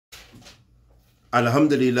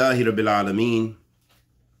Alhamdulillahi Rabbil Alameen.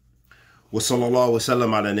 Wa sallallahu wa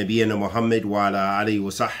sallam ala nabiyyina Muhammad wa ala alihi wa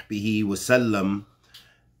sahbihi wa sallam.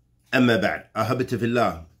 Amma ba'd. Ahabati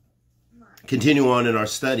fillah. Continue on in our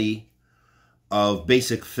study of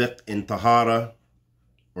basic fiqh in tahara,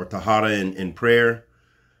 or tahara in prayer.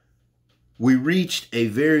 We reached a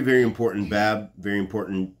very, very important bab, very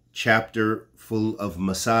important chapter full of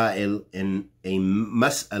masail and a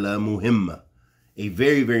mas'ala muhimma, a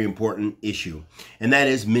very, very important issue. And that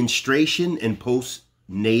is menstruation and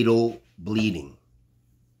postnatal bleeding.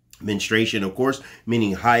 Menstruation, of course,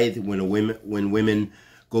 meaning haid, when women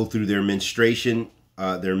go through their menstruation,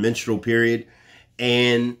 their menstrual period,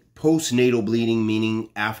 and postnatal bleeding, meaning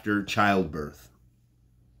after childbirth.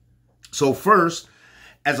 So first,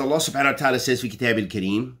 as Allah subhanahu wa ta'ala says, fi kitab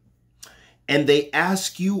al-kareem, and they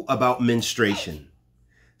ask you about menstruation,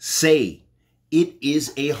 say, it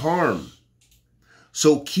is a harm.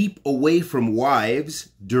 So keep away from wives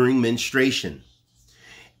during menstruation,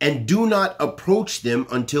 and do not approach them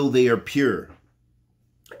until they are pure.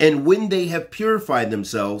 And when they have purified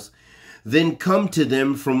themselves, then come to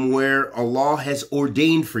them from where Allah has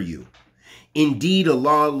ordained for you. Indeed,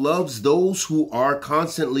 Allah loves those who are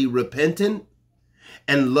constantly repentant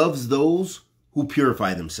and loves those who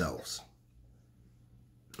purify themselves.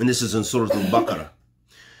 And this is in Surah Al-Baqarah,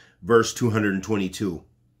 verse 222.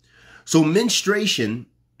 So menstruation,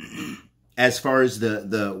 as far as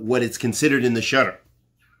what it's considered in the Shara,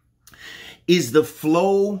 is the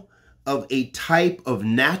flow of a type of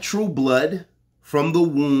natural blood from the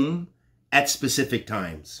womb at specific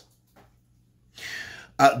times.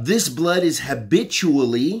 This blood is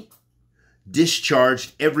habitually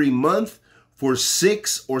discharged every month for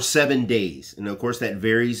 6 or 7 days. And of course that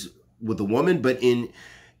varies with the woman, but in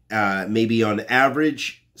maybe on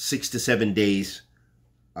average 6 to 7 days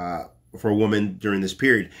for a woman during this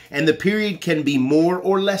period. And the period can be more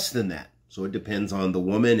or less than that. So it depends on the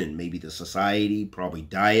woman and maybe the society, probably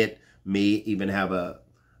diet may even have a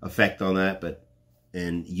effect on that,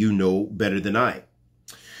 and you know better than I.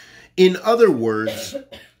 In other words,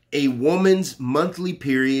 a woman's monthly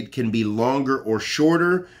period can be longer or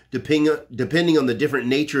shorter depending on the different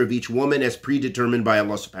nature of each woman as predetermined by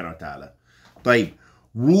Allah subhanahu wa ta'ala. Taib.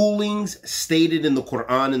 Rulings stated in the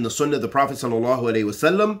Quran and the Sunnah of the Prophet sallallahu alaihi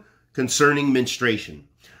wasallam concerning menstruation.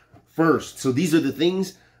 First, so these are the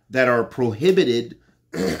things that are prohibited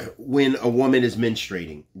when a woman is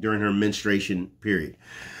menstruating during her menstruation period.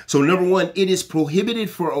 So number one, it is prohibited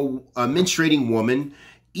for a menstruating woman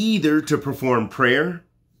either to perform prayer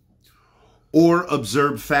or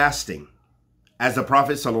observe fasting. As the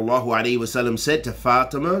Prophet sallallahu alaihi wasallam said to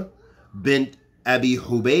Fatima bint Abi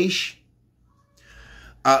Hubaysh,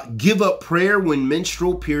 give up prayer when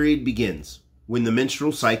menstrual period begins, when the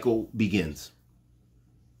menstrual cycle begins.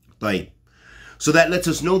 Right. So that lets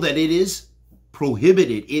us know that it is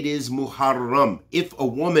prohibited. It is muharram. If a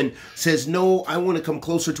woman says, no, I want to come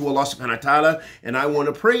closer to Allah subhanahu wa ta'ala and I want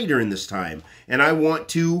to pray during this time and I want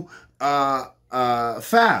to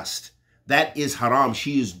fast, that is haram.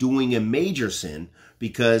 She is doing a major sin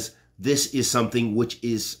because this is something which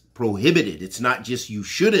is prohibited. It's not just you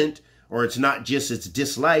shouldn't, or it's not just it's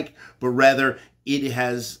disliked, but rather it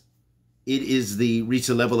is the reach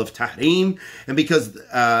the level of tahrim. And because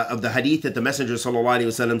of the hadith that the Messenger sallallahu alaihi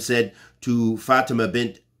wasallam said to Fatima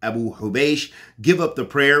bint Abu Hubaysh, give up the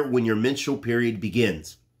prayer when your menstrual period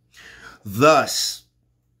begins. Thus,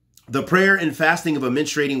 the prayer and fasting of a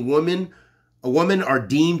menstruating woman are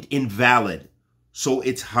deemed invalid. So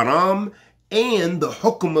it's haram, and the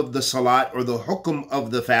hukum of the salat, or the hukum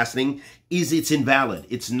of the fasting, is it's invalid.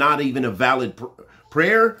 It's not even a valid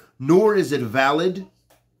prayer, nor is it a valid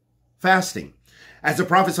fasting, as the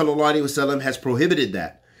Prophet ﷺ has prohibited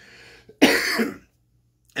that.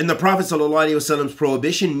 And the Prophet ﷺ's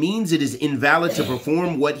prohibition means it is invalid to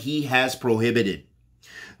perform what he has prohibited.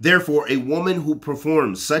 Therefore, a woman who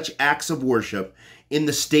performs such acts of worship in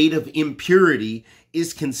the state of impurity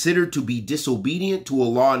is considered to be disobedient to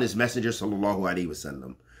Allah and His Messenger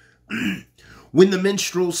ﷺ. When the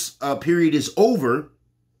menstrual period is over,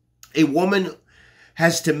 a woman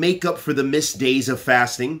has to make up for the missed days of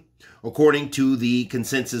fasting, according to the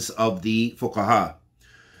consensus of the fuqaha,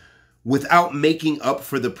 without making up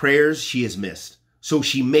for the prayers she has missed. So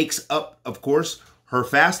she makes up, of course, her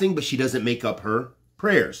fasting, but she doesn't make up her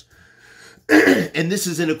prayers. And this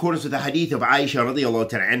is in accordance with the hadith of Aisha radiallahu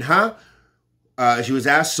ta'ala anha. She was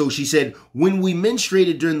asked, so she said, when we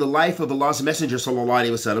menstruated during the life of Allah's Messenger sallallahu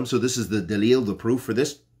alaihi wasallam, so this is the dalil, the proof for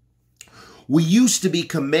this, we used to be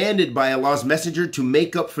commanded by Allah's Messenger to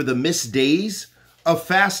make up for the missed days of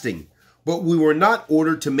fasting, but we were not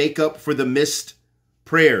ordered to make up for the missed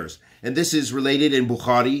prayers. And this is related in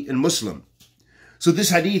Bukhari and Muslim. So this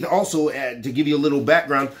hadith also, to give you a little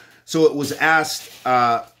background, so it was asked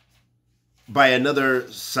by another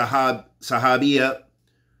sahabiya,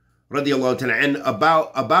 radiallahu ta'ala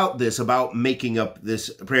anha, about making up this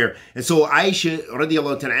prayer. And so Aisha,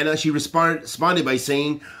 radiallahu ta'ala anha, she responded by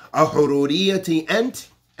saying, "Ahururiyati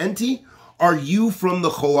anti? Are you from the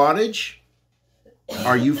Khawarij?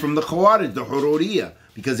 Are you from the Khawarij, the Hururiya?"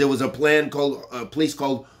 Because there was a place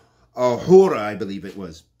called Hura, I believe it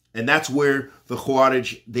was. And that's where the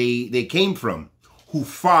Khawarij, they came from, who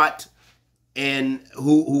fought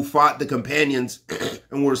the companions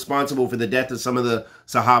and were responsible for the death of some of the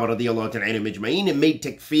Sahaba radiallahu ta'ala anhum ajma'in, and made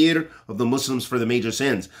takfir of the Muslims for the major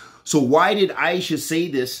sins. So why did Aisha say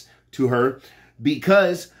this to her?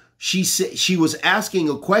 Because she was asking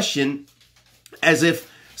a question as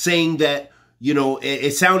if saying that, you know,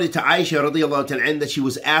 it sounded to Aisha radiallahu ta'ala anha that she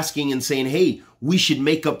was asking and saying, hey, we should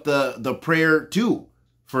make up the prayer too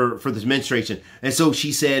for this menstruation. And so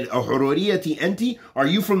she said, "Ahururiyati anti? Are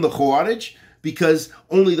you from the Khawarij?" Because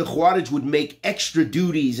only the Khawarij would make extra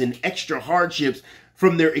duties and extra hardships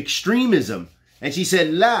from their extremism. And she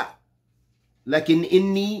said, "La, lakin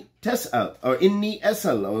inni tas'al, or inni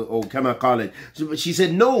asal, or kama qalat." So she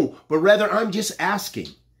said, "No, but rather I'm just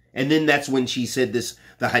asking." And then that's when she said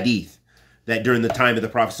the hadith, that during the time of the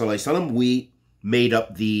Prophet ﷺ, we made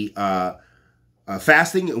up the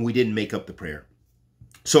fasting and we didn't make up the prayer.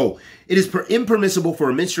 So it is impermissible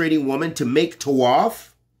for a menstruating woman to make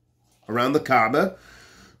tawaf around the Kaaba,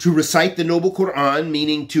 to recite the noble Quran,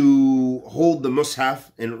 meaning to hold the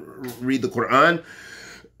mushaf and read the Quran,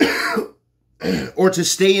 or to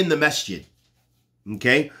stay in the masjid.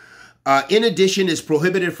 Okay? In addition, it's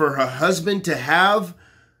prohibited for her husband to have,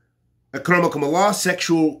 akramakum Allah,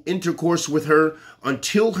 sexual intercourse with her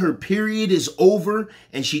until her period is over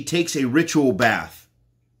and she takes a ritual bath.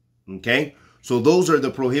 Okay? So those are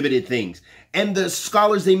the prohibited things. And the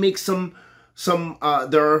scholars, they make there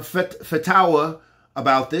are fatwa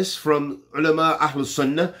about this from ulama Ahlus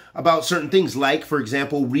Sunnah about certain things, like, for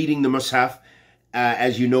example, reading the mushaf,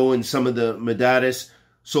 as you know, in some of the madaris,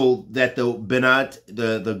 so that the banat,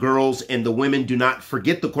 the girls and the women, do not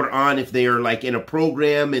forget the Quran if they are like in a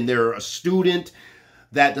program and they're a student,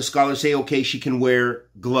 that the scholars say, okay, she can wear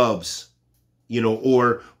gloves, you know,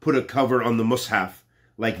 or put a cover on the mushaf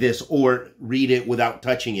like this, or read it without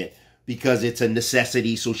touching it, because it's a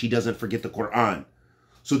necessity so she doesn't forget the Quran.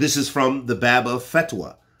 So this is from the bab of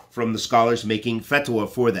fatwa, from the scholars making fatwa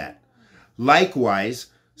for that. Likewise,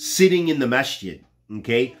 sitting in the masjid,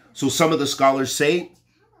 okay? So some of the scholars say,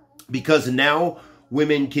 because now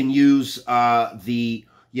women can use not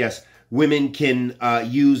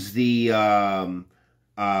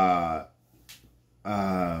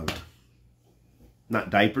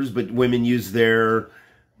diapers, but women use their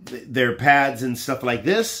pads and stuff like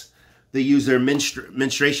this. They use their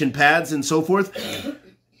menstruation pads and so forth.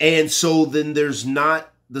 And so then there's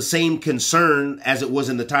not the same concern as it was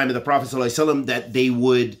in the time of the Prophet ﷺ that they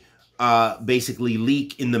would basically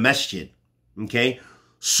leak in the masjid. Okay?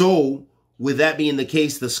 So with that being the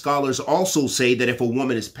case, the scholars also say that if a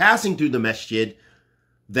woman is passing through the masjid,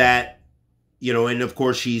 that, you know, and of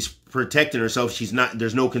course she's protecting herself,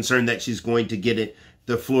 there's no concern that she's going to get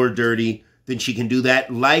the floor dirty, then she can do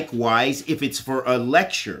that. Likewise, if it's for a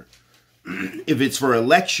lecture,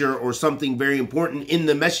 or something very important in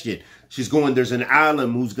the masjid, there's an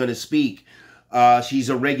alim who's going to speak, she's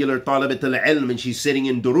a regular talabat al-ilm and she's sitting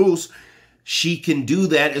in durus, she can do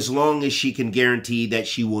that as long as she can guarantee that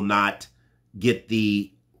she will not get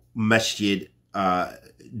the masjid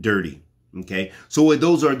dirty. Okay, so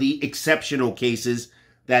those are the exceptional cases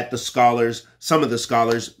that some of the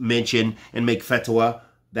scholars mention and make fatwa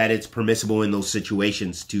that it's permissible in those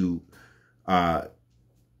situations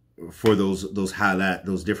for those halat,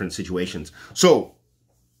 those different situations. So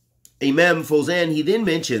Imam Fawzan, he then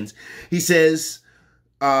mentions, he says,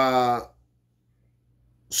 so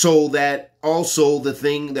that also the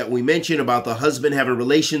thing that we mentioned about the husband having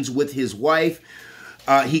relations with his wife,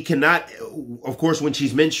 he cannot, of course, when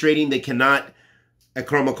she's menstruating, they cannot,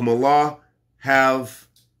 akramakum Allah, have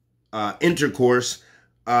intercourse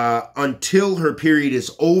until her period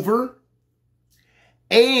is over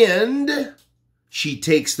and she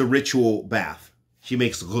takes the ritual bath. She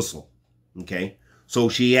makes the ghusl. Okay? So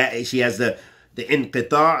she has the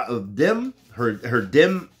inqita of dim,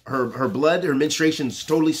 her blood, her menstruation's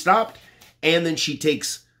totally stopped, and then she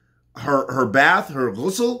takes her bath, her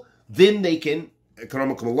ghusl, then they can,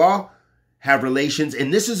 akramakum Allah, have relations.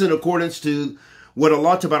 And this is in accordance to what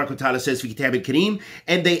Allah Ta'ala says, Fi Kitab al-Kareem,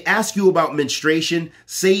 and they ask you about menstruation,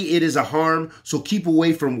 say it is a harm, so keep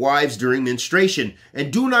away from wives during menstruation,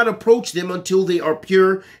 and do not approach them until they are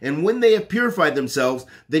pure, and when they have purified themselves,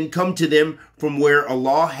 then come to them from where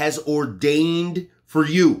Allah has ordained for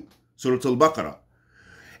you. Surah Al-Baqarah.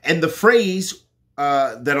 And the phrase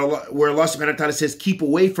where Allah subhanahu wa ta'ala says, keep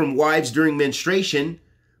away from wives during menstruation,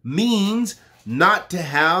 means not to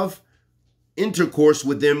have intercourse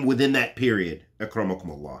with them within that period.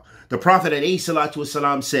 Akramakumullah. The Prophet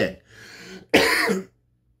ﷺ said,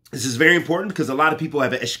 this is very important because a lot of people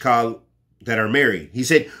have an ishkal that are married. He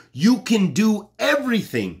said, you can do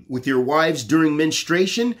everything with your wives during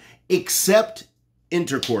menstruation except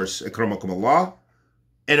intercourse. Akramakumullah.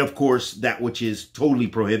 And of course, that which is totally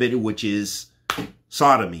prohibited, which is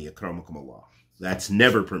sodomy. Akramakumullah. That's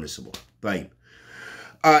never permissible. Right.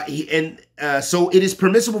 So it is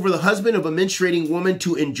permissible for the husband of a menstruating woman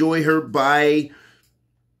to enjoy her by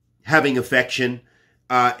having affection,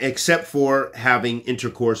 except for having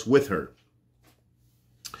intercourse with her.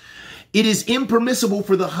 It is impermissible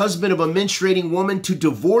for the husband of a menstruating woman to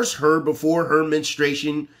divorce her before her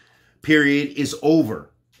menstruation period is over.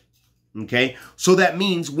 Okay, so that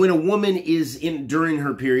means when a woman is during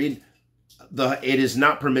her period, it is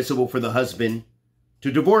not permissible for the husband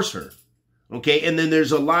to divorce her. Okay, and then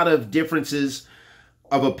there's a lot of differences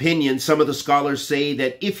of opinion. Some of the scholars say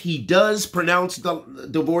that if he does pronounce the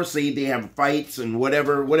divorce, say they have fights and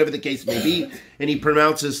whatever the case may be, and he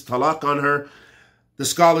pronounces talaq on her, the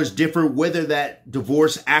scholars differ whether that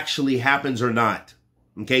divorce actually happens or not.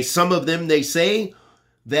 Okay, some of them, they say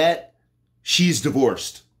that she's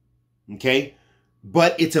divorced. Okay,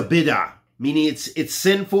 but it's a bid'ah, meaning it's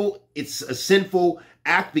sinful. It's a sinful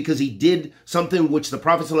act because he did something which the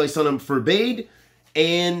Prophet ﷺ forbade,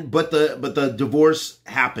 but the divorce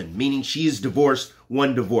happened, meaning she is divorced,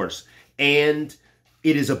 one divorce, and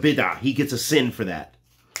it is a bid'ah. He gets a sin for that.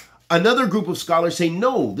 Another group of scholars say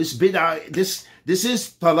no, this bid'ah, this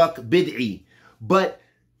is talaq bid'i, but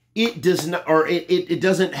it does not, or it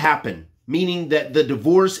doesn't happen, meaning that the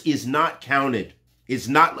divorce is not counted. It's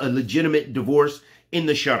not a legitimate divorce in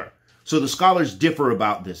the Shar. So the scholars differ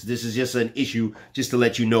about this. This is just an issue, just to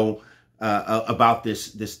let you know about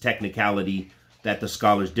this technicality that the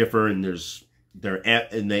scholars differ, and there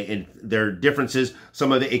are differences.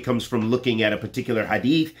 Some of it comes from looking at a particular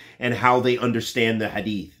hadith and how they understand the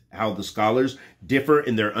hadith, how the scholars differ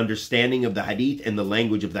in their understanding of the hadith and the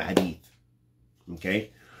language of the hadith.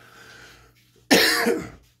 Okay.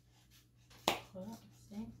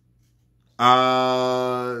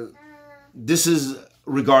 This is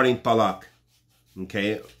regarding talaq.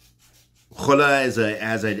 Okay, khula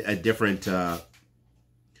has a different,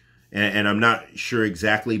 and I'm not sure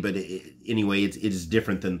exactly, but anyway, it is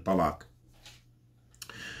different than talaq.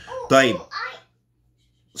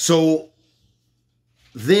 So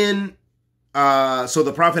then, so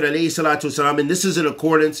the Prophet ﷺ, and this is in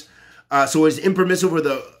accordance. So it's impermissible for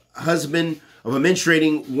the husband of a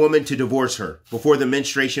menstruating woman to divorce her before the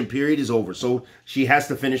menstruation period is over. So she has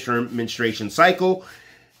to finish her menstruation cycle.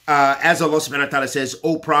 As Allah subhanahu wa ta'ala says,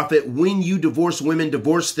 O Prophet, when you divorce women,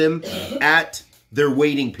 divorce them at their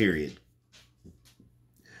waiting period.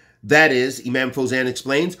 That is, Imam Fawzan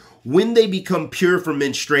explains, when they become pure from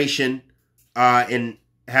menstruation and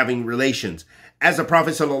having relations. As the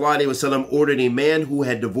Prophet ﷺ ordered a man who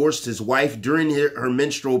had divorced his wife during her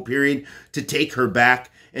menstrual period to take her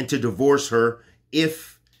back and to divorce her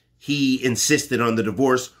if he insisted on the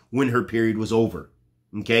divorce when her period was over.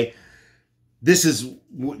 Okay? This is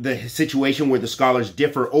the situation where the scholars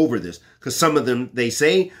differ over this. Because some of them, they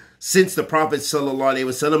say, since the Prophet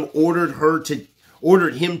ﷺ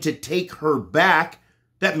ordered him to take her back,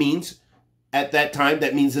 that means, at that time,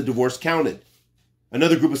 that means the divorce counted.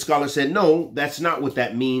 Another group of scholars said, no, that's not what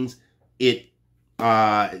that means. The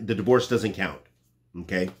divorce doesn't count.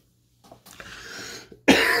 Okay?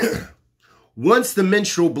 Once the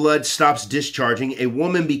menstrual blood stops discharging, a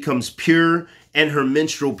woman becomes pure and her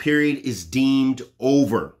menstrual period is deemed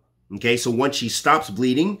over. Okay, so once she stops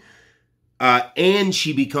bleeding and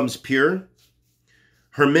she becomes pure,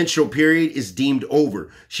 her menstrual period is deemed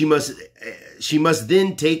over. She must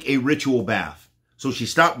then take a ritual bath. So she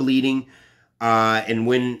stopped bleeding, and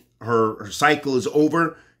when her cycle is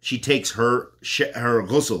over, she takes her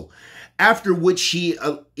ghusl. After which she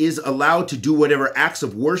is allowed to do whatever acts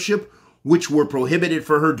of worship which were prohibited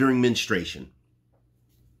for her during menstruation.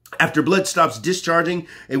 After blood stops discharging,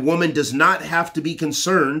 a woman does not have to be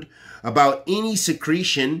concerned about any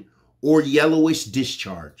secretion or yellowish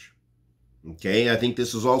discharge. Okay, I think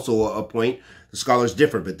this is also a point. The scholars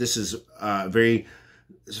differ, but this is very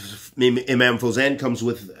Imam Fawzan comes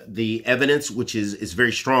with the evidence, which is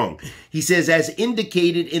very strong. He says, as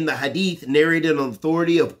indicated in the hadith narrated on the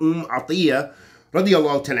authority of Atiyah,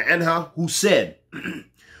 radiallahu ta'ala anha, who said,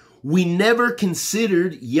 we never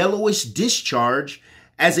considered yellowish discharge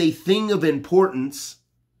as a thing of importance,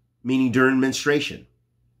 meaning during menstruation.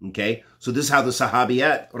 Okay, so this is how the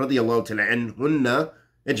Sahabiyat, radiallahu ta'ala anhunna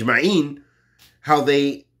ajma'in, how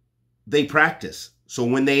they practice. So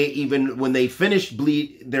when they finish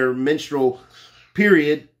their menstrual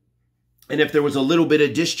period, and if there was a little bit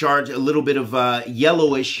of discharge, a little bit of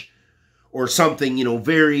yellowish or something,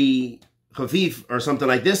 very khafif or something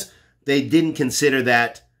like this, they didn't consider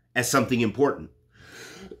that as something important.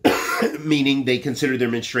 Meaning they considered their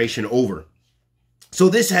menstruation over. So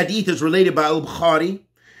this hadith is related by Al-Bukhari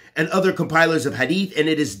and other compilers of hadith, and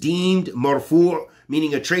it is deemed marfu',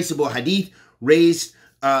 meaning a traceable hadith raised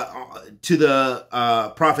to the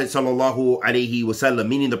Prophet sallallahu alaihi wasallam,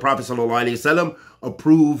 meaning the Prophet sallallahu alaihi wasallam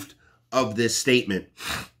approved of this statement.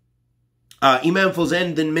 Imam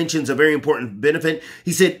Fawzan then mentions a very important benefit.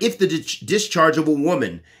 He said, if the discharge of a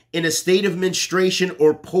woman in a state of menstruation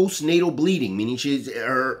or postnatal bleeding, meaning she's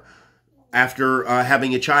after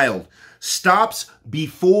having a child, stops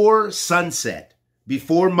before sunset,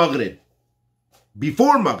 before Maghrib,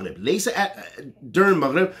 during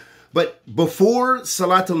Maghrib, but before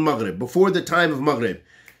Salat al-Maghrib, before the time of Maghrib,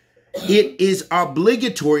 it is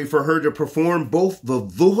obligatory for her to perform both the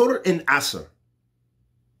Dhuhr and Asr.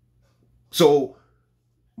 So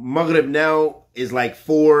Maghrib now is like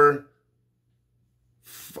something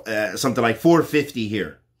like 4:50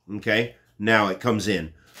 here. Okay, now it comes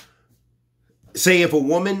in. Say if a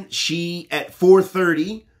woman, at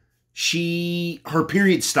 4:30, her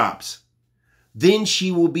period stops, then she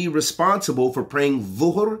will be responsible for praying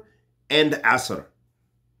Dhuhr and Asr,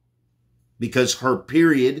 because her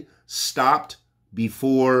period stopped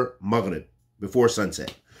before Maghrib, before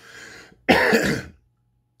sunset.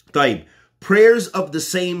 Taib. Prayers of the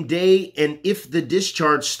same day, and if the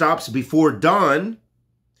discharge stops before dawn,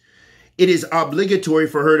 it is obligatory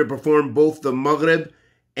for her to perform both the Maghrib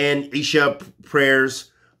and Isha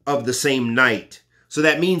prayers of the same night. So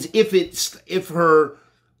that means if her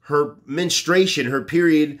menstruation, her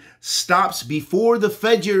period, stops before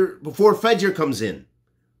Fajr comes in,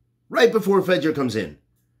 right before Fajr comes in,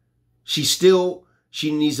 she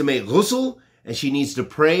needs to make ghusl, and she needs to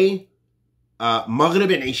pray Maghrib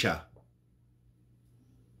and Isha.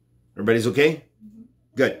 Everybody's okay?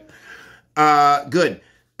 Good. Good.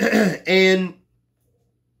 And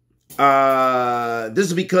this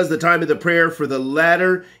is because the time of the prayer for the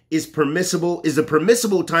latter is a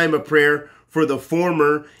permissible time of prayer for the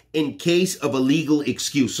former in case of a legal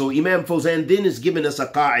excuse. So Imam Fawzan then is giving us a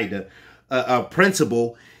qaida, a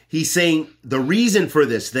principle. He's saying the reason for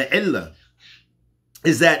this, the illah,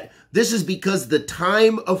 is that this is because the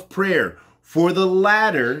time of prayer for the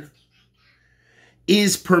latter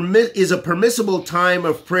is a permissible time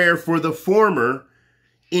of prayer for the former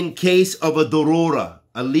in case of a darura,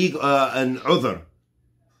 a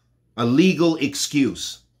legal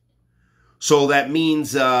excuse. So that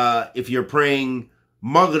means if you're praying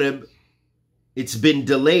Maghrib, it's been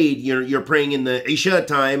delayed, you're praying in the Isha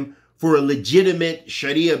time for a legitimate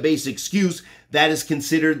Sharia-based excuse, that is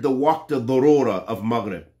considered the waqt al-darura of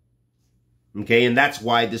Maghrib. Okay, and that's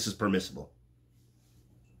why this is permissible.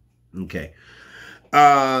 Okay.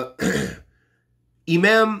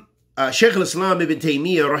 Imam Shaykh al-Islam ibn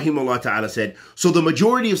Taymiyyah rahimahullah ta'ala said, so the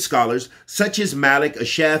majority of scholars, such as Malik,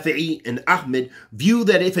 Shafi'i, and Ahmed, view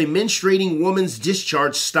that if a menstruating woman's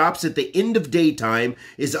discharge stops at the end of daytime,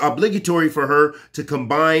 it is obligatory for her to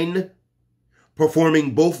combine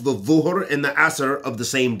performing both the Dhuhr and the Asr of the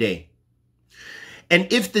same day. And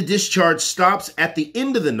if the discharge stops at the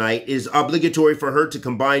end of the night, it is obligatory for her to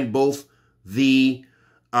combine both the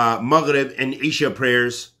Maghrib and Isha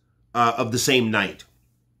prayers of the same night.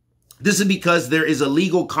 This is because there is a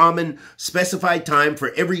legal common specified time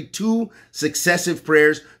for every 2 successive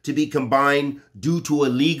prayers to be combined due to a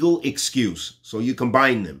legal excuse. So you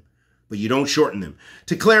combine them, but you don't shorten them.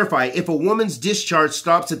 To clarify, if a woman's discharge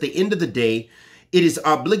stops at the end of the day, it is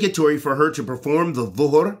obligatory for her to perform the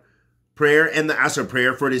Dhuhr prayer and the Asr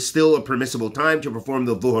prayer, for it is still a permissible time to perform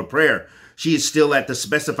the Dhuhr prayer. She is still at the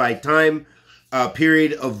specified time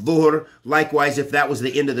period of Dhuhr. Likewise, if that was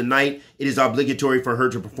the end of the night, it is obligatory for her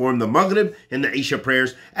to perform the Maghrib and the Isha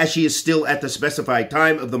prayers, as she is still at the specified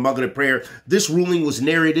time of the Maghrib prayer. This ruling was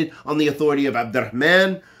narrated on the authority of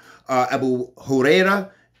Abdurrahman, Abu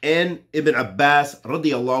Huraira, and Ibn Abbas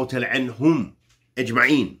radiyallahu ta'ala anhum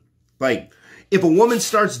ajma'in. Like, if a woman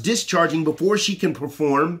starts discharging before she can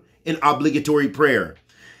perform an obligatory prayer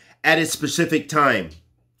at a specific time,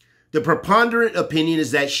 The preponderant opinion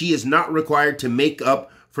is that she is not required to make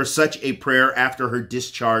up for such a prayer after her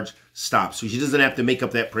discharge stops. So she doesn't have to make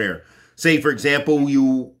up that prayer. Say, for example,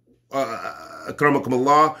 you,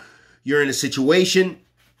 akramakumullah, you're in a situation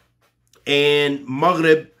and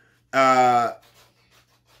Maghrib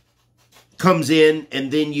comes in,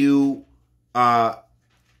 and then you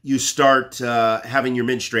start having your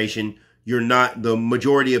menstruation. You're not, the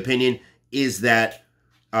majority opinion is that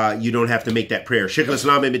you don't have to make that prayer. Shaykh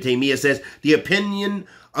al-Islam ibn Taymiyyah says, the opinion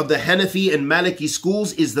of the Hanafi and Maliki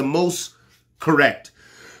schools is the most correct,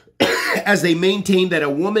 as they maintain that a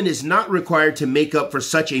woman is not required to make up for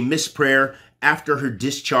such a missed prayer after her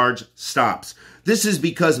discharge stops. This is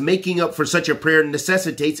because making up for such a prayer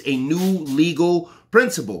necessitates a new legal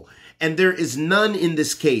principle, and there is none in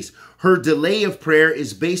this case. Her delay of prayer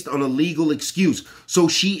is based on a legal excuse, so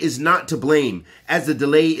she is not to blame, as the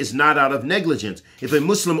delay is not out of negligence. If a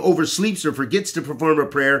Muslim oversleeps or forgets to perform a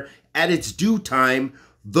prayer at its due time,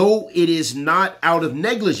 though it is not out of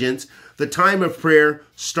negligence, the time of prayer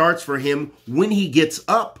starts for him when he gets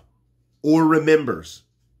up or remembers.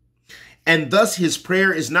 And thus his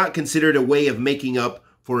prayer is not considered a way of making up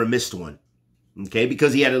for a missed one. Okay,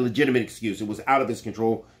 because he had a legitimate excuse. It was out of his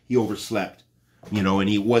control. He overslept, you know, and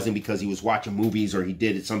he wasn't because he was watching movies or he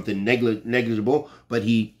did something negligible, but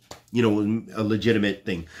he, you know, a legitimate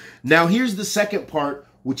thing. Now, here's the second part,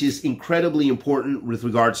 which is incredibly important with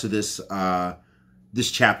regards to this,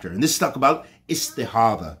 this chapter. And this is talk about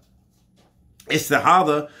istihada.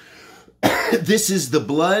 Istihada, this is the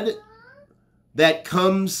blood that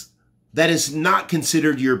comes, that is not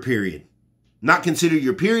considered your period. Not considered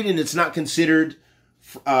your period, and it's not considered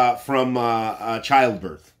from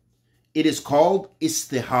childbirth. It is called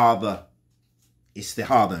istihada.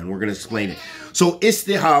 Istihada, and we're going to explain it. So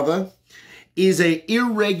istihada is an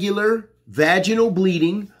irregular vaginal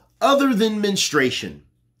bleeding other than menstruation,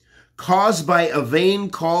 caused by a vein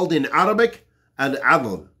called in Arabic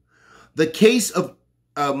al-adl. The case of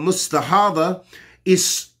mustahada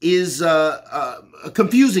is a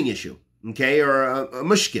confusing issue, okay, or a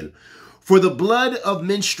mushkil. For the blood of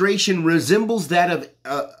menstruation resembles that of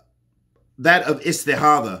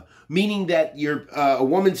istihada, meaning that your a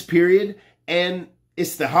woman's period and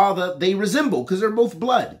istihada, they resemble because they're both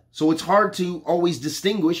blood. So it's hard to always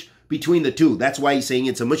distinguish between the two. That's why he's saying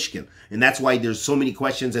it's a mushkil. And that's why there's so many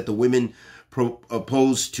questions that the women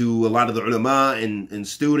pose to a lot of the ulama and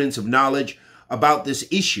students of knowledge about this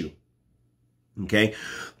issue. Okay.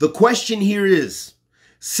 The question here is,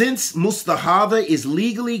 since mustahada is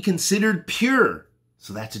legally considered pure,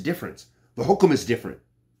 so that's a difference. The hukum is different.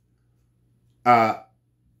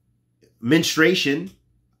 Menstruation,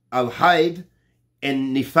 al-haid,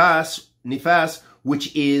 and nifas,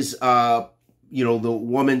 which is, you know, the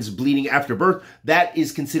woman's bleeding after birth, that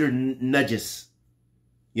is considered najis.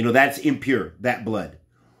 You know, that's impure, that blood.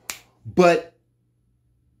 But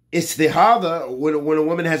istihada, when a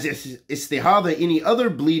woman has istihada, any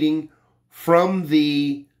other bleeding from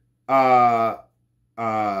the from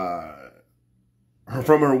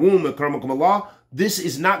her womb, akramakumullah, this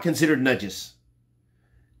is not considered najis.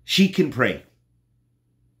 She can pray.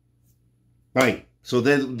 Right. So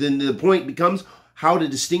then the point becomes how to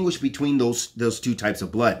distinguish between those two types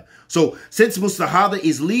of blood. So since mustahada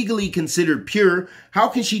is legally considered pure, how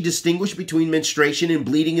can she distinguish between menstruation and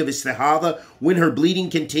bleeding of istihada when her bleeding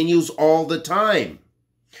continues all the time?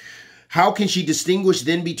 How can she distinguish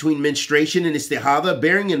then between menstruation and istihada,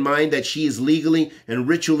 bearing in mind that she is legally and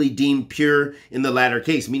ritually deemed pure in the latter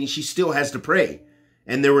case, meaning she still has to pray?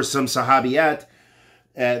 And there were some sahabiyat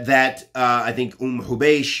that I think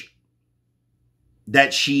Hubaysh,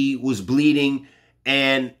 that she was bleeding,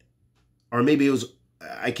 and or maybe it was,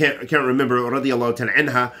 I can't remember, radiyallahu ta'ala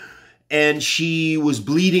anha, and she was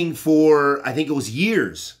bleeding for, I think it was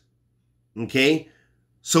years. Okay.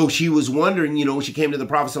 So she was wondering, you know, she came to the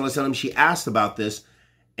Prophet ﷺ, she asked about this,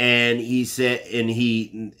 and he said,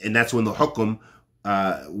 and that's when the hukum,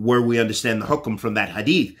 where we understand the hukum from that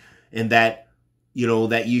hadith, and that, you know,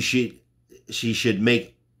 that she should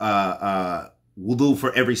make wudu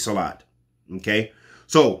for every salat. Okay.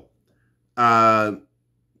 So,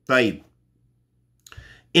 طيب.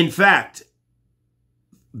 In fact,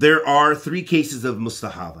 there are 3 cases of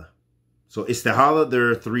mustahada. So istihada,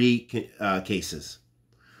 there are 3 cases.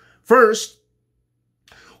 First,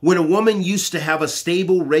 when a woman used to have a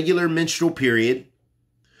stable, regular menstrual period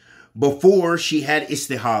before she had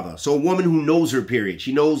istihada. So a woman who knows her period.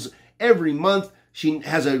 She knows every month. She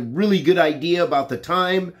has a really good idea about the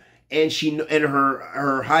time, and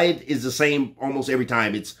her haid is the same almost every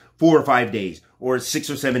time. It's 4 or 5 days, or 6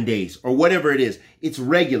 or 7 days, or whatever it is. It's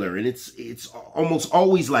regular, and it's almost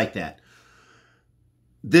always like that.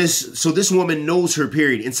 this woman knows her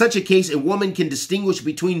period. In such a case, a woman can distinguish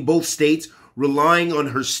between both states relying on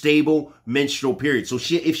her stable menstrual period. So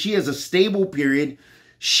if she has a stable period,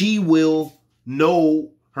 she will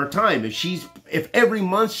know her time. If every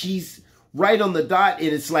month she's right on the dot and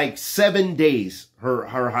it's like 7 days,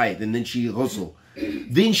 her height, and then she ghusl,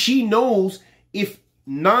 then she knows if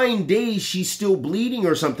 9 days she's still bleeding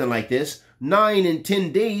or something like this, 9 and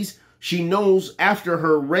 10 days, she knows after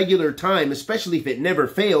her regular time, especially if it never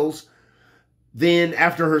fails, then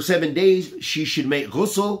after her 7 days, she should make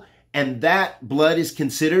ghusl, and that blood is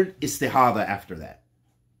considered istihada after that.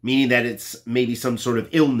 Meaning that it's maybe some sort of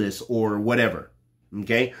illness or whatever.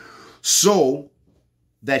 Okay? So,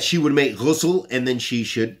 that she would make ghusl, and then she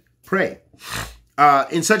should pray.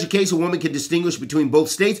 In such a case, a woman can distinguish between both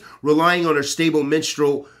states, relying on her stable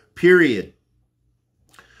menstrual period.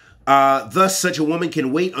 Thus, such a woman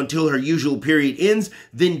can wait until her usual period ends,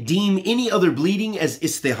 then deem any other bleeding as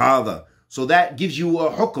istihada. So that gives you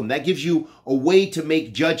a hukum, that gives you a way to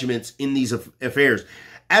make judgments in these affairs.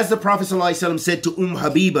 As the Prophet ﷺ said to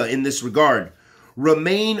Habiba in this regard,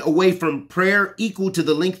 remain away from prayer equal to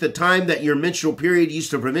the length of time that your menstrual period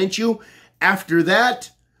used to prevent you. After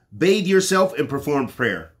that, bathe yourself and perform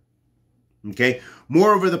prayer. Okay.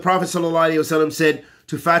 Moreover, the Prophet ﷺ said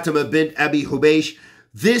to Fatima bint Abi Hubaysh,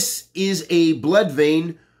 this is a blood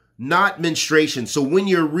vein, not menstruation. So when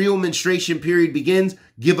your real menstruation period begins,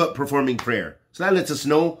 give up performing prayer. So that lets us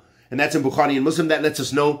know, and that's in Bukhari and Muslim, that lets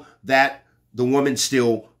us know that the woman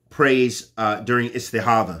still prays during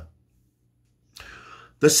istihada.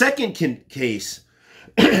 The second case,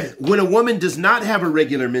 when a woman does not have a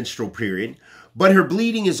regular menstrual period, but her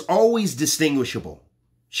bleeding is always distinguishable.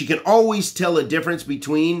 She can always tell a difference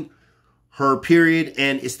between her period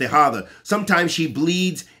and istihada. Sometimes she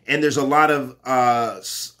bleeds and there's a lot of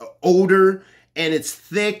odor and it's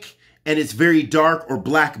thick and it's very dark or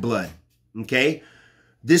black blood. Okay?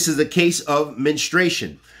 This is a case of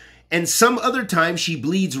menstruation. And some other times she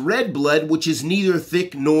bleeds red blood, which is neither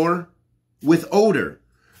thick nor with odor.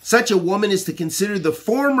 Such a woman is to consider the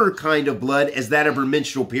former kind of blood as that of her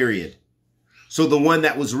menstrual period. So the one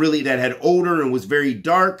that had odor and was very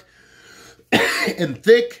dark and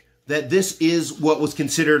thick, that this is what was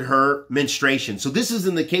considered her menstruation. So this is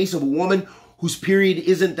in the case of a woman whose period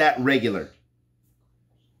isn't that regular.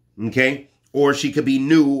 Okay? Or she could be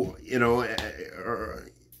new,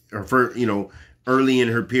 or for, early in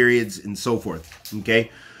her periods and so forth. Okay?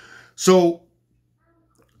 So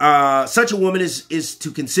such a woman is to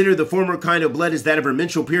consider the former kind of blood as that of her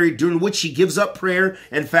menstrual period, during which she gives up prayer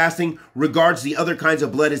and fasting, regards the other kinds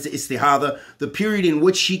of blood as istihada, the period in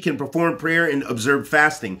which she can perform prayer and observe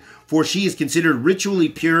fasting, for she is considered ritually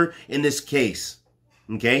pure in this case.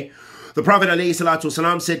 Okay? The Prophet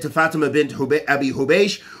ﷺ said to Fatima bint Abi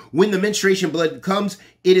Hubaysh, when the menstruation blood comes,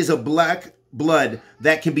 it is a black blood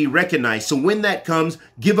that can be recognized. So when that comes,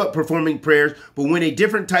 give up performing prayers. But when a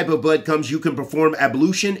different type of blood comes, you can perform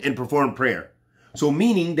ablution and perform prayer. So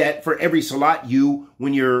meaning that for every salat,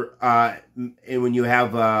 when you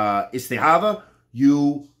have istihada,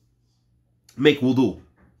 you make wudu.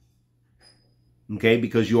 Okay,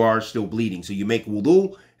 because you are still bleeding. So you make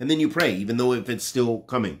wudu and then you pray, even though if it's still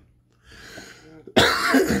coming.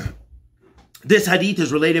 This hadith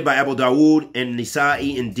is related by Abu Dawood and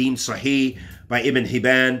Nisa'i and deemed Sahih by Ibn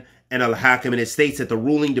Hibban and Al-Hakim, and it states that the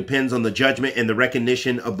ruling depends on the judgment and the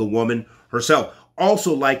recognition of the woman herself.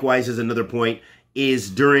 Also, likewise, as another point,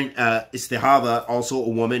 is during istihada, also a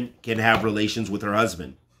woman can have relations with her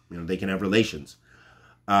husband. They can have relations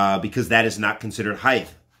because that is not considered hayd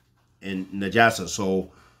and najasa.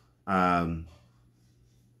 So,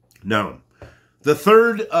 no. The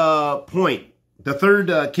third point, the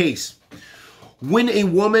third case, when a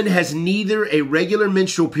woman has neither a regular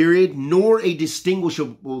menstrual period nor a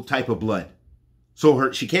distinguishable type of blood.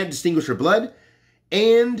 So she can't distinguish her blood,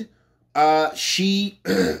 and she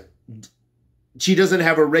doesn't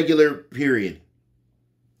have a regular period.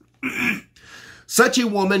 Such a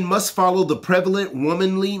woman must follow the prevalent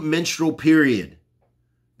womanly menstrual period.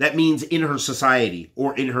 That means in her society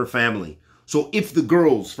or in her family. So if the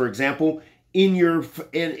girls, for example, in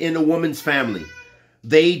a woman's family,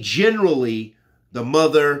 they generally, the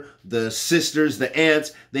mother, the sisters, the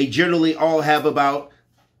aunts, they generally all have about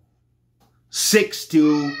 6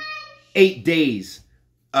 to 8 days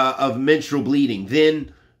of menstrual bleeding.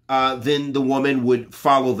 Then the woman would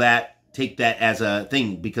follow that, take that as a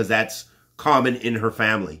thing, because that's common in her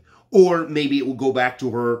family. Or maybe it will go back to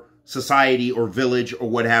her society or village or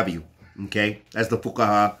what have you. Okay? As the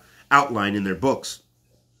fuqaha outline in their books.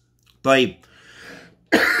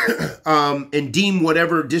 And deem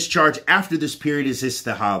whatever discharge after this period is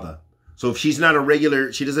istihada. So if she's not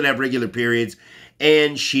she doesn't have regular periods,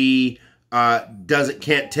 and she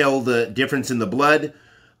can't tell the difference in the blood,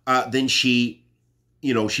 then she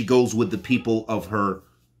goes with the people of her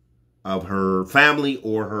family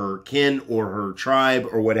or her kin or her tribe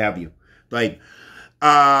or what have you. Like,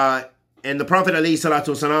 and the Prophet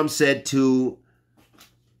ﷺ said to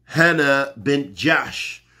Hannah bint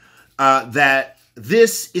Jahsh that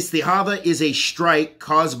this istihada is a strike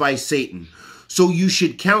caused by Satan. So you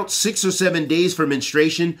should count 6 or 7 days for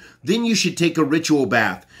menstruation. Then you should take a ritual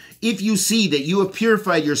bath. If you see that you have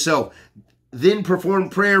purified yourself, then perform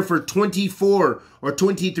prayer for 24 or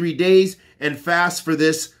 23 days, and fast for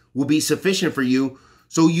this will be sufficient for you.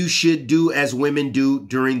 So you should do as women do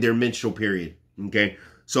during their menstrual period. Okay,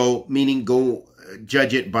 so meaning go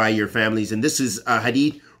judge it by your families. And this is a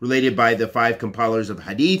hadith related by the 5 compilers of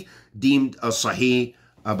hadith, deemed a sahih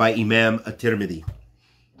by Imam at-Tirmidhi.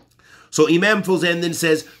 So Imam Fawzan then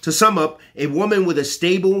says, to sum up, a woman with a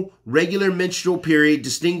stable, regular menstrual period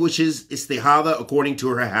distinguishes istihada according to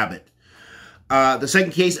her habit. The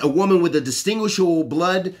second case, a woman with a distinguishable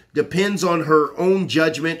blood depends on her own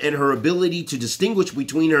judgment and her ability to distinguish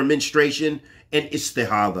between her menstruation and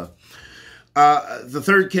istihada. The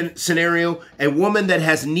third scenario, a woman that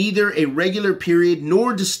has neither a regular period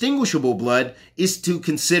nor distinguishable blood is to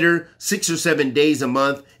consider 6 or 7 days a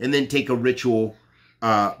month and then take a ritual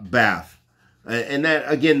bath. And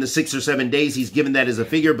that, again, the 6 or 7 days, he's given that as a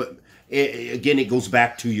figure, but again, it goes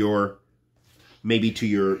back to your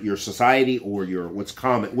society or your what's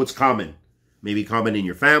common, maybe common in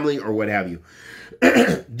your family or what have you.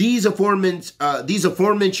 These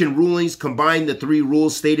aforementioned rulings combine the 3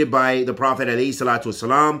 rules stated by the Prophet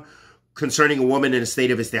ﷺ concerning a woman in a state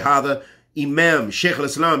of istihada. Imam Shaykh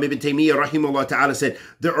al-Islam Ibn Taymiyyah rahimahullah ta'ala said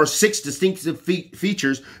there are 6 distinctive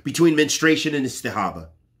features between menstruation and istihada.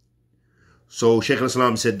 So Shaykh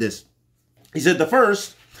al-Islam said this. He said the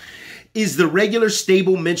first is the regular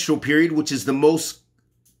stable menstrual period, which is the most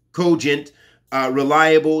cogent,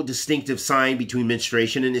 reliable, distinctive sign between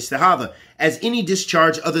menstruation and istihada, as any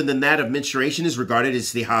discharge other than that of menstruation is regarded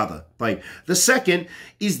as istihada. Like, the second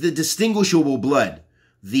is the distinguishable blood.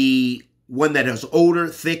 The one that has odor,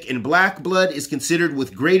 thick, and black blood is considered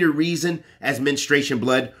with greater reason as menstruation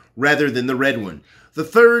blood rather than the red one. The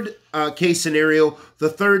third case scenario, the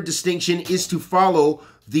third distinction is to follow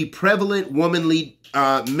the prevalent womanly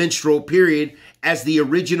menstrual period, as the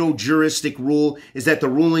original juristic rule is that the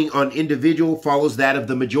ruling on individual follows that of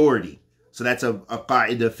the majority. So that's a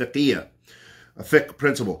qa'idah fiqhiyah, a fiqh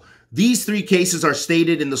principle. These 3 cases are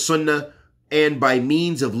stated in the sunnah and by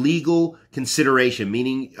means of legal consideration,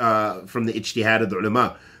 meaning from the ijtihad of the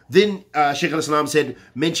ulama. Then Shaykh al-Islam said,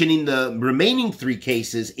 mentioning the remaining 3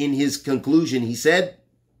 cases in his conclusion, he said,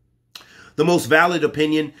 the most valid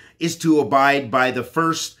opinion is to abide by the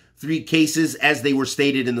first 3 cases as they were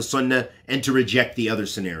stated in the sunnah and to reject the other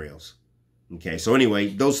scenarios. Okay, so anyway,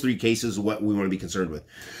 those 3 cases are what we want to be concerned with.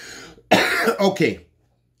 Okay,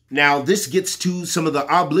 now this gets to some of the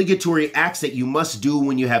obligatory acts that you must do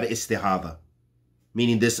when you have istihada,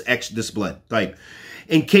 meaning this blood type,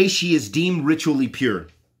 in case she is deemed ritually pure.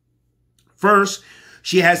 First,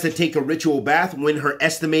 she has to take a ritual bath when her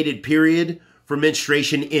estimated period for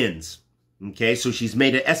menstruation ends. Okay, so she's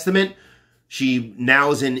made an estimate. She now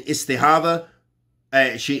is in istihada.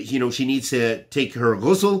 She needs to take her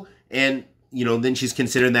ghusl, and then she's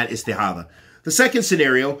considering that istihada. The second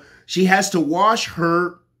scenario, she has to wash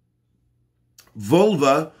her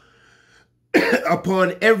vulva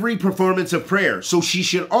upon every performance of prayer. So she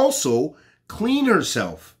should also clean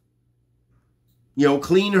herself.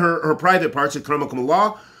 Clean her private parts,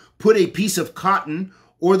 akramakumullah, put a piece of cotton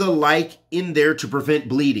or the like in there to prevent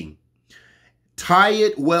bleeding. Tie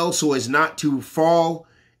it well so as not to fall,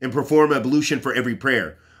 and perform ablution for every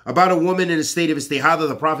prayer. About a woman in a state of istihada,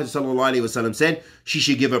 the Prophet ﷺ said she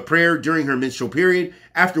should give a prayer during her menstrual period,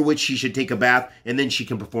 after which she should take a bath, and then she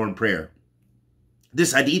can perform prayer.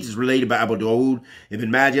 This hadith is related by Abu Dawood, Ibn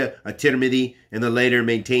Majah, at-Tirmidhi, and the later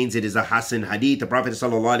maintains it is a Hasan hadith. The Prophet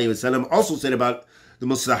ﷺ also said about the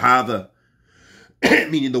mustahada,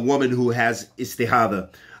 meaning the woman who has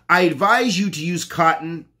istihada, I advise you to use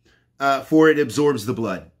cotton, for it absorbs the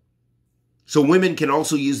blood. So women can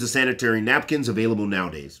also use the sanitary napkins available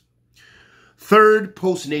nowadays. Third,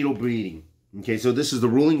 postnatal bleeding. Okay, so this is the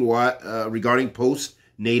ruling regarding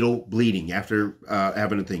postnatal bleeding after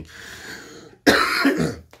having a thing.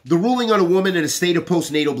 The ruling on a woman in a state of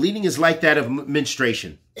postnatal bleeding is like that of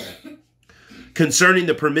menstruation, concerning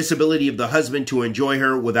the permissibility of the husband to enjoy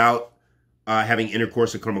her without having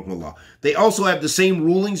intercourse with akramakumullah. They also have the same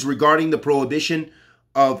rulings regarding the prohibition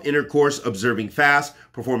of intercourse, observing fast,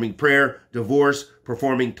 performing prayer, divorce,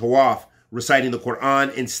 performing tawaf, reciting the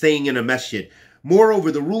Quran, and staying in a masjid.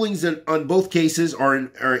 Moreover, the rulings on both cases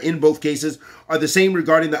in both cases are the same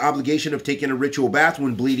regarding the obligation of taking a ritual bath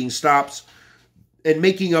when bleeding stops and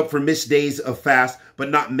making up for missed days of fast, but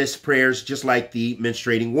not missed prayers, just like the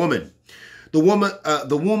menstruating woman. The womb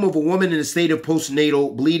of a woman in a state of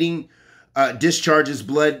postnatal bleeding discharges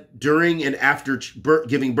blood during and after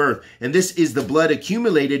giving birth, and this is the blood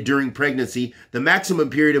accumulated during pregnancy. The maximum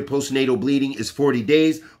period of postnatal bleeding is 40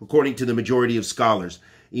 days, according to the majority of scholars.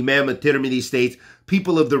 Imam at-Tirmidhi states,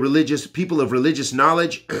 people of religious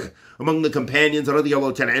knowledge among the companions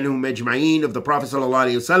radiallahu ta'ala anhum ajma'in of the Prophet sallallahu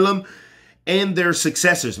alaihi wasallam and their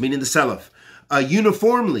successors, meaning the Salaf,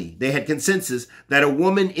 uniformly they had consensus that a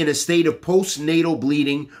woman in a state of postnatal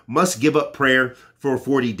bleeding must give up prayer for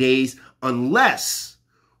 40 days unless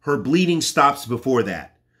her bleeding stops before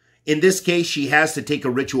that. In this case, she has to take a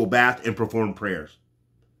ritual bath and perform prayers.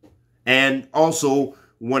 And also,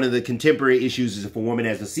 one of the contemporary issues is if a woman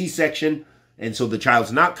has a C-section, and so the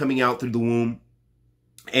child's not coming out through the womb,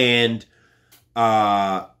 and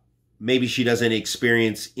maybe she doesn't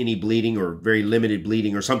experience any bleeding or very limited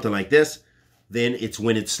bleeding or something like this, then it's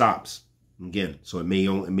when it stops. Again, so it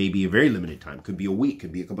may be a very limited time. Could be a week,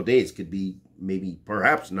 could be a couple of days, could be maybe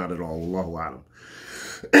perhaps not at all. Allahu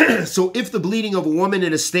A'lam. So if the bleeding of a woman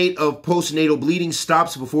in a state of postnatal bleeding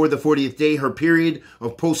stops before the 40th day, her period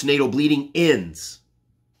of postnatal bleeding ends.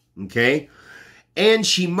 Okay? And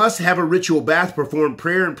she must have a ritual bath, perform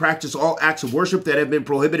prayer, and practice all acts of worship that have been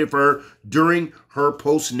prohibited for her during her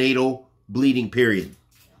postnatal bleeding period.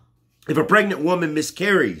 If a pregnant woman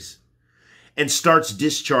miscarries and starts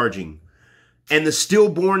discharging, and the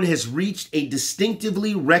stillborn has reached a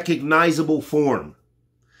distinctively recognizable form,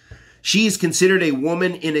 she is considered a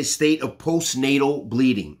woman in a state of postnatal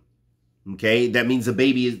bleeding. Okay? That means the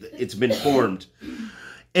baby, it's been formed.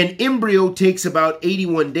 An embryo takes about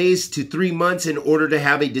 81 days to 3 months in order to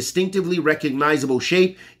have a distinctively recognizable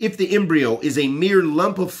shape. If the embryo is a mere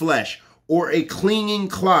lump of flesh or a clinging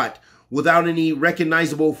clot without any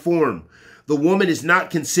recognizable form, the woman is not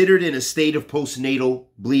considered in a state of postnatal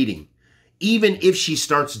bleeding, even if she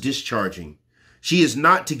starts discharging. She is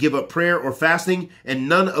not to give up prayer or fasting, and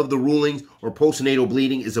none of the rulings or postnatal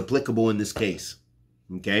bleeding is applicable in this case.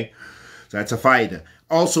 Okay? So that's a faida.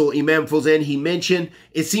 Also, Imam Fawzan, he mentioned,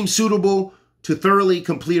 it seems suitable to thoroughly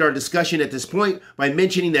complete our discussion at this point by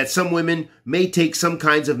mentioning that some women may take some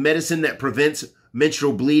kinds of medicine that prevents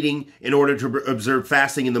menstrual bleeding in order to observe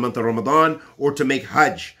fasting in the month of Ramadan or to make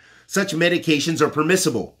Hajj. Such medications are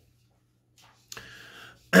permissible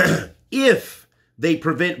if they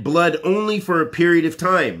prevent blood only for a period of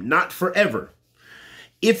time, not forever.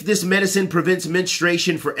 If this medicine prevents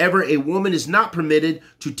menstruation forever, a woman is not permitted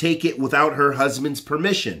to take it without her husband's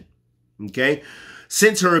permission. Okay?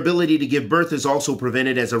 Since her ability to give birth is also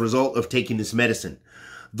prevented as a result of taking this medicine.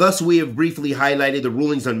 Thus, we have briefly highlighted the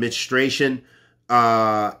rulings on menstruation,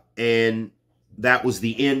 and that was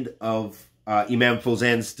the end of Imam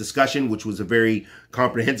Fawzan's discussion, which was a very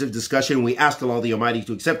comprehensive discussion. We asked Allah the Almighty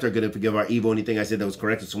to accept our good and forgive our evil. Anything I said that was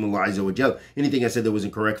correct is from Allah Azza wa Jal. Anything I said that was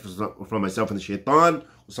incorrect from myself and the shaitan. Wa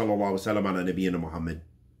sallallahu wa sallam ala nabiyyina Muhammad.